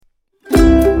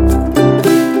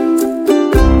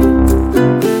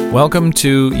Welcome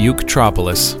to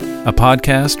Uketropolis, a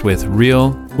podcast with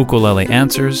real ukulele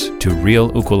answers to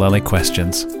real ukulele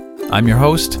questions. I'm your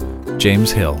host,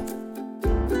 James Hill.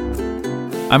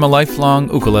 I'm a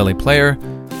lifelong ukulele player,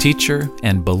 teacher,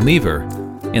 and believer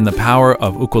in the power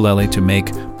of ukulele to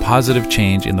make positive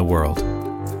change in the world.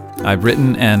 I've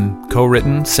written and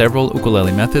co-written several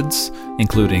ukulele methods,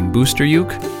 including Booster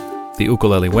Uke, the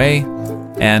Ukulele Way,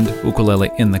 and Ukulele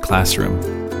in the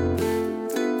Classroom.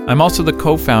 I'm also the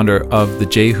co-founder of the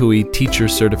J-Hui Teacher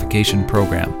Certification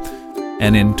Program,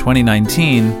 and in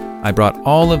 2019, I brought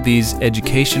all of these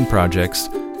education projects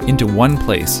into one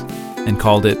place and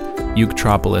called it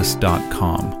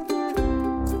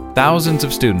Uketropolis.com. Thousands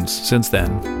of students since then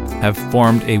have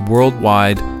formed a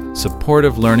worldwide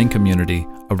supportive learning community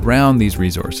around these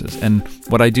resources, and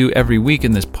what I do every week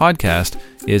in this podcast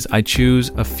is I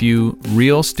choose a few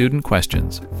real student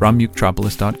questions from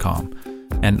Uketropolis.com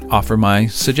and offer my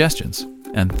suggestions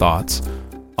and thoughts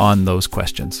on those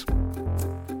questions.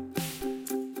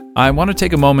 I want to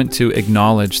take a moment to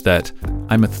acknowledge that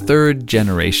I'm a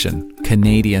third-generation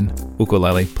Canadian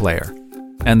ukulele player,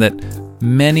 and that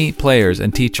many players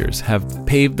and teachers have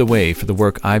paved the way for the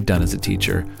work I've done as a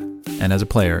teacher and as a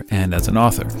player and as an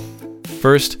author.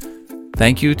 First,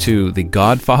 thank you to the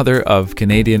godfather of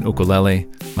Canadian ukulele,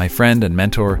 my friend and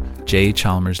mentor, Jay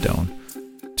Chalmers Doan.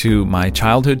 To my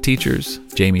childhood teachers,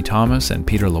 Jamie Thomas and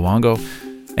Peter Luongo,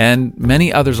 and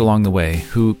many others along the way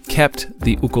who kept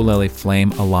the ukulele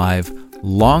flame alive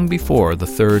long before the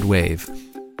third wave.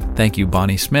 Thank you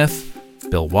Bonnie Smith,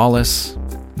 Bill Wallace,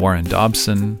 Warren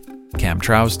Dobson, Cam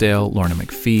Trousdale, Lorna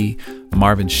McPhee,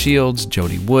 Marvin Shields,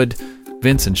 Jody Wood,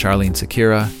 Vince and Charlene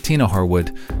Sakira, Tina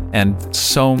Harwood, and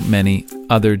so many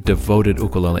other devoted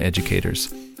ukulele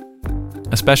educators.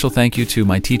 A special thank you to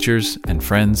my teachers and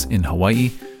friends in Hawaii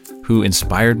who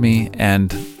inspired me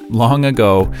and long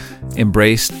ago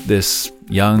embraced this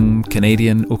young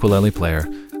Canadian ukulele player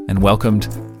and welcomed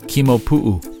Kimo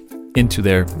Pu'u into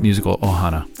their musical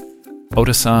ohana.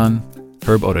 Ota-san,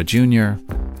 Herb Oda Jr.,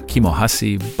 Kimo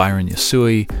Hasi, Byron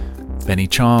Yasui, Benny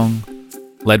Chong,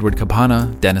 Ledward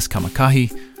Kapana, Dennis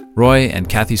Kamakahi, Roy and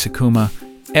Kathy Sakuma.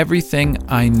 Everything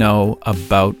I know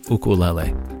about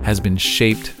ukulele has been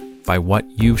shaped by what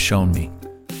you've shown me,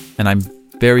 and I'm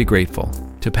very grateful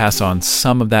to pass on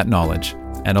some of that knowledge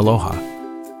and aloha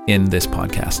in this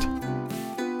podcast.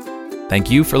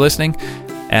 Thank you for listening,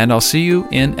 and I'll see you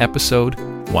in episode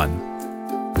 1.